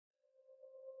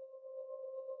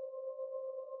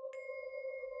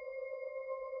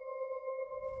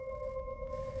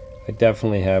I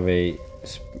definitely have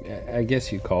I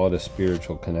guess you call it a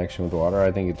spiritual connection with water.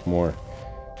 I think it's more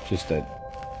just a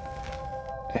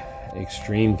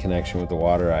extreme connection with the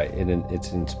water.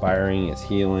 It's inspiring, it's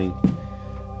healing.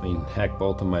 I mean, heck,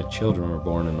 both of my children were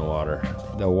born in the water.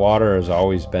 The water has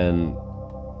always been,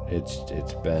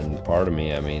 it's been part of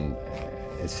me. I mean,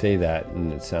 I say that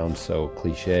and it sounds so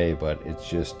cliche, but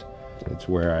it's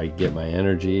where I get my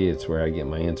energy, it's where I get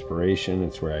my inspiration,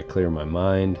 it's where I clear my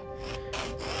mind.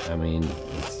 I mean,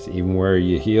 it's even where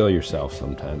you heal yourself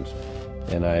sometimes.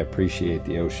 And I appreciate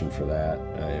the ocean for that.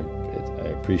 I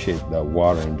appreciate the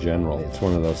water in general. It's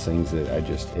one of those things that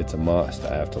it's a must.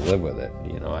 I have to live with it.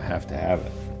 You know, I have to have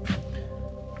it.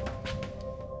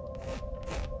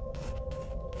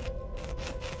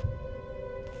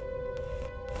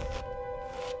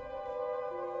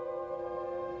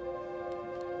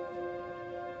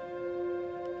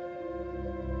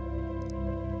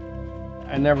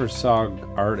 I never saw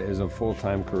art as a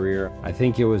full-time career. I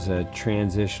think it was a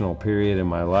transitional period in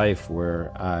my life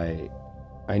where I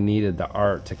needed the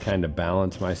art to kind of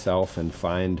balance myself and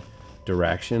find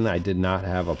direction. I did not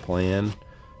have a plan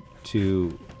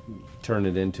to turn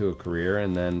it into a career,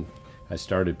 and then I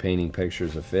started painting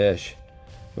pictures of fish.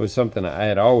 It was something I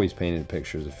had always painted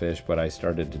pictures of fish, but I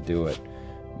started to do it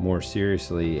more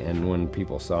seriously, and when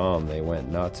people saw them, they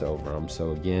went nuts over them.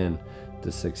 So again,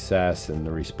 the success and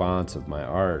the response of my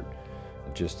art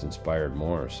just inspired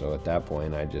more. So at that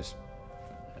point, I just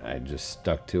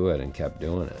stuck to it and kept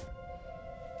doing it.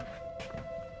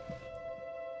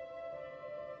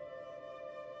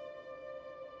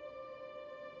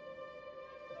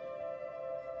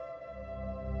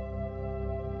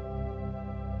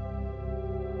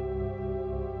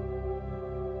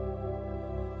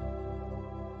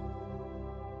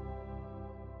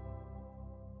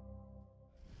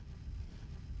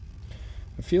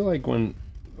 I feel like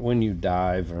when you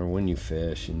dive or when you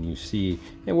fish and you see,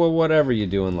 and well, whatever you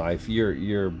do in life,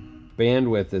 your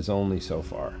bandwidth is only so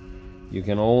far. You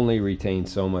can only retain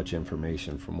so much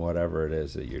information from whatever it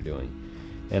is that you're doing.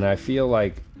 And I feel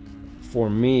like for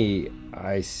me,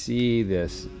 I see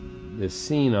this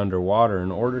scene underwater.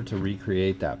 In order to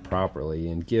recreate that properly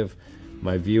and give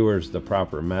my viewers the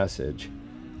proper message,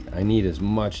 I need as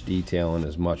much detail and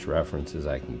as much reference as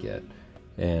I can get.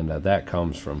 And that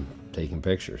comes from taking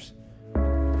pictures.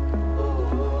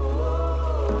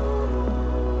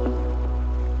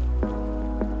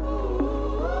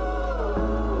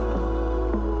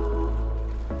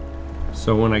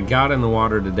 So when I got in the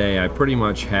water today, I pretty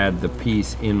much had the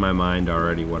piece in my mind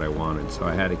already what I wanted. So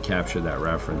I had to capture that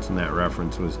reference, and that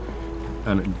reference was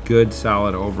a good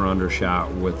solid over-under shot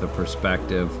with the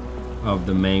perspective of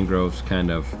the mangroves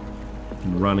kind of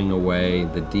running away,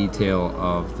 the detail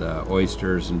of the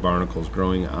oysters and barnacles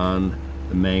growing on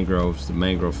the mangroves, the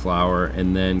mangrove flower,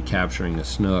 and then capturing a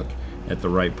snook at the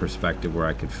right perspective where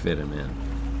I could fit him in.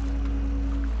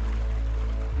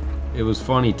 It was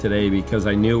funny today because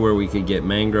I knew where we could get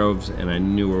mangroves and I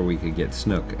knew where we could get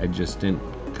snook. I just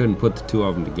couldn't put the two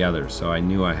of them together, so I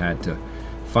knew I had to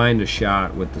find a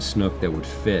shot with the snook that would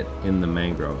fit in the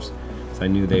mangroves. I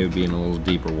knew they would be in a little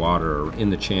deeper water or in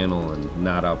the channel and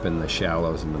not up in the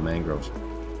shallows in the mangroves.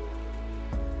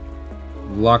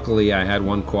 Luckily, I had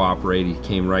one cooperate. He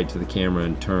came right to the camera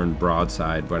and turned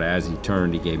broadside, but as he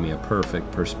turned, he gave me a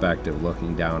perfect perspective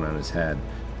looking down on his head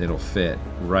that'll fit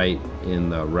right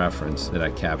in the reference that I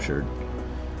captured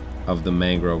of the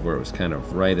mangrove, where it was kind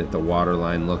of right at the water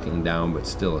line looking down, but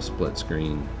still a split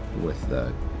screen with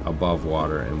the above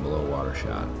water and below water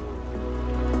shot.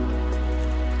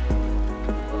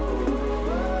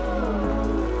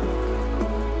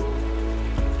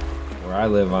 Where I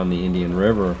live on the Indian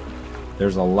River,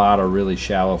 there's a lot of really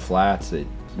shallow flats that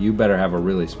you better have a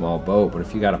really small boat, but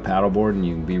if you got a paddleboard and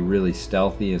you can be really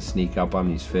stealthy and sneak up on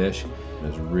these fish,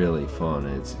 it's really fun.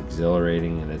 It's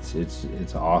exhilarating and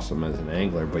it's awesome as an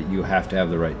angler, but you have to have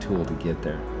the right tool to get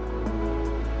there.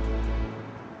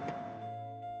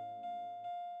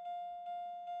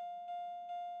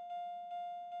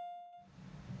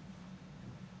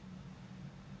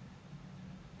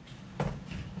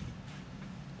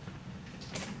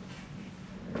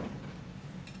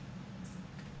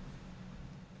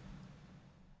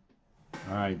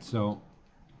 All right, so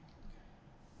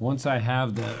once I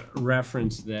have the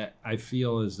reference that I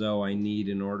feel as though I need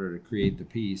in order to create the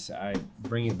piece, I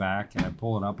bring it back and I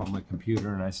pull it up on my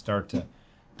computer and I start to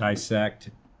dissect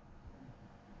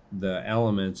the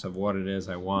elements of what it is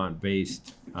I want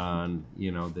based on,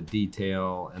 you know, the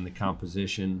detail and the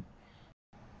composition.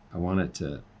 I want it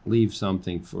to leave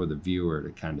something for the viewer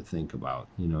to kind of think about.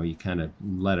 You know, you kind of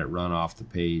let it run off the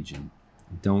page and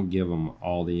Don't give them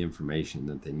all the information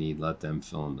that they need. Let them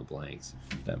fill in the blanks,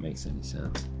 if that makes any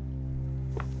sense.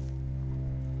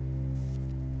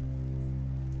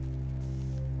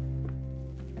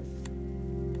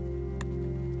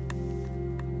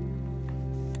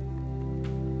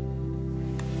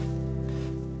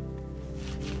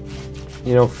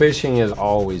 You know, fishing has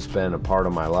always been a part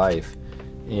of my life,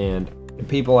 and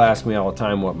people ask me all the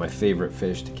time what my favorite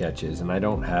fish to catch is, and I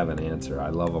don't have an answer. I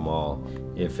love them all.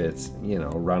 If it's, you know,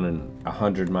 running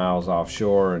 100 miles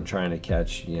offshore and trying to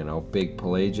catch, you know, big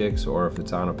pelagics, or if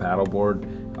it's on a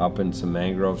paddleboard up in some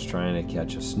mangroves trying to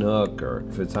catch a snook, or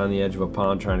if it's on the edge of a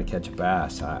pond trying to catch a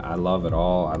bass, I love it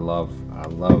all. I love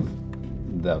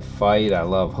the fight. I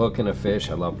love hooking a fish.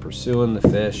 I love pursuing the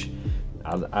fish.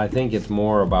 I think it's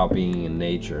more about being in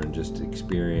nature and just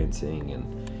experiencing,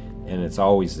 and it's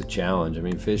always the challenge. I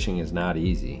mean, fishing is not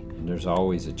easy. There's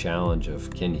always a challenge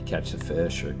of, can you catch the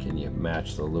fish, or can you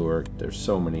match the lure? There's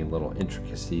so many little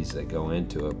intricacies that go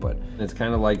into it, but it's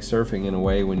kind of like surfing in a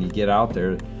way. When you get out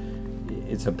there,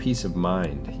 it's a peace of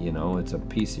mind, you know, it's a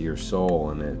piece of your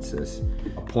soul, and it's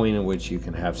a point in which you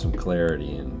can have some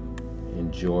clarity and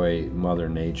enjoy Mother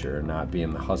Nature and not be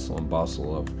in the hustle and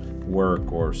bustle of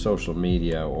work or social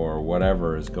media or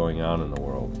whatever is going on in the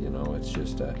world. You know, it's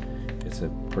just it's a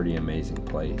pretty amazing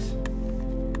place.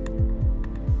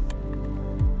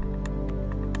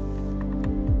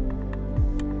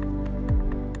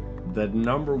 The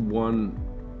number one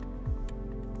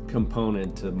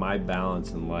component to my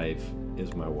balance in life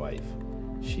is my wife.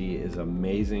 She is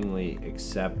amazingly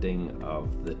accepting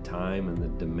of the time and the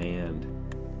demand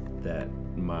that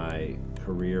my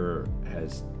career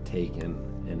has taken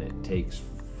and it takes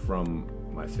from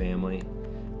my family.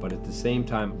 But at the same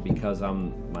time, because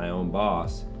I'm my own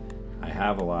boss, I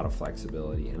have a lot of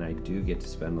flexibility, and I do get to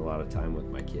spend a lot of time with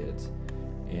my kids.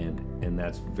 And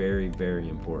that's very, very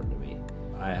important to me.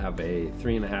 I have a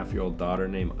 3.5-year-old daughter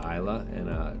named Isla and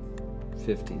a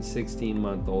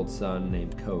 16-month-old son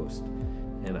named Coast.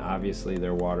 And obviously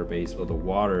they're water-based, but the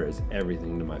water is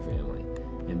everything to my family.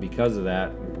 And because of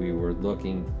that, we were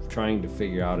trying to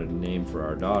figure out a name for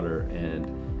our daughter, and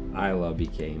Isla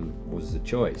was the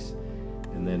choice.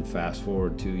 And then fast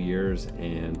forward 2 years,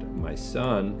 and my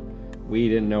son, we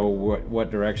didn't know what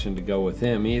direction to go with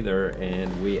him either,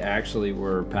 and we actually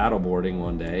were paddleboarding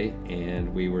one day,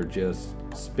 and we were just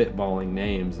spitballing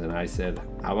names, and I said,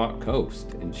 how about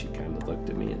Coast? And she kind of looked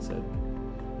at me and said,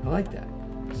 I like that.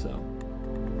 So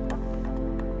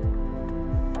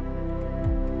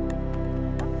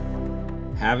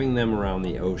having them around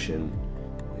the ocean,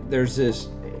 there's this,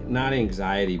 not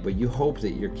anxiety, but you hope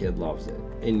that your kid loves it,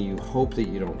 and you hope that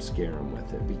you don't scare them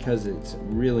with it, because it's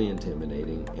really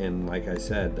intimidating. And like I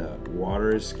said,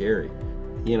 water is scary.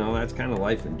 You know, that's kind of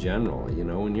life in general. You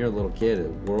know, when you're a little kid,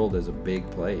 the world is a big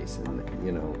place, and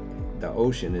you know, the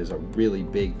ocean is a really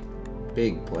big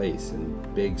place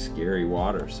and big scary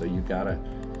water. So you gotta,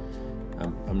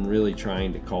 I'm really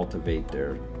trying to cultivate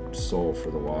their soul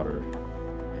for the water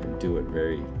and do it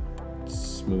very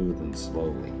smooth and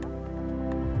slowly.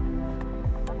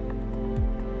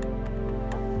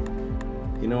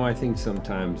 You know, I think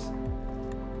sometimes,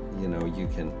 you know, you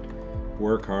can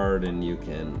work hard and you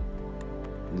can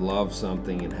love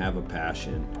something and have a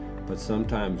passion, but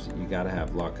sometimes you got to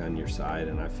have luck on your side.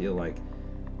 And I feel like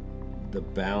the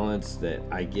balance that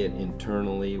I get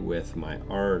internally with my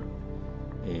art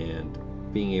and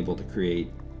being able to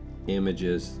create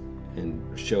images and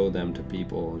show them to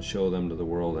people and show them to the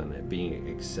world, and it being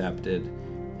accepted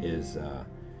is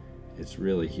it's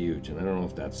really huge. And I don't know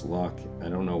if that's luck, I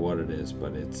don't know what it is,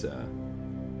 but it's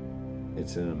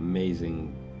an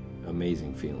amazing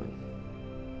feeling.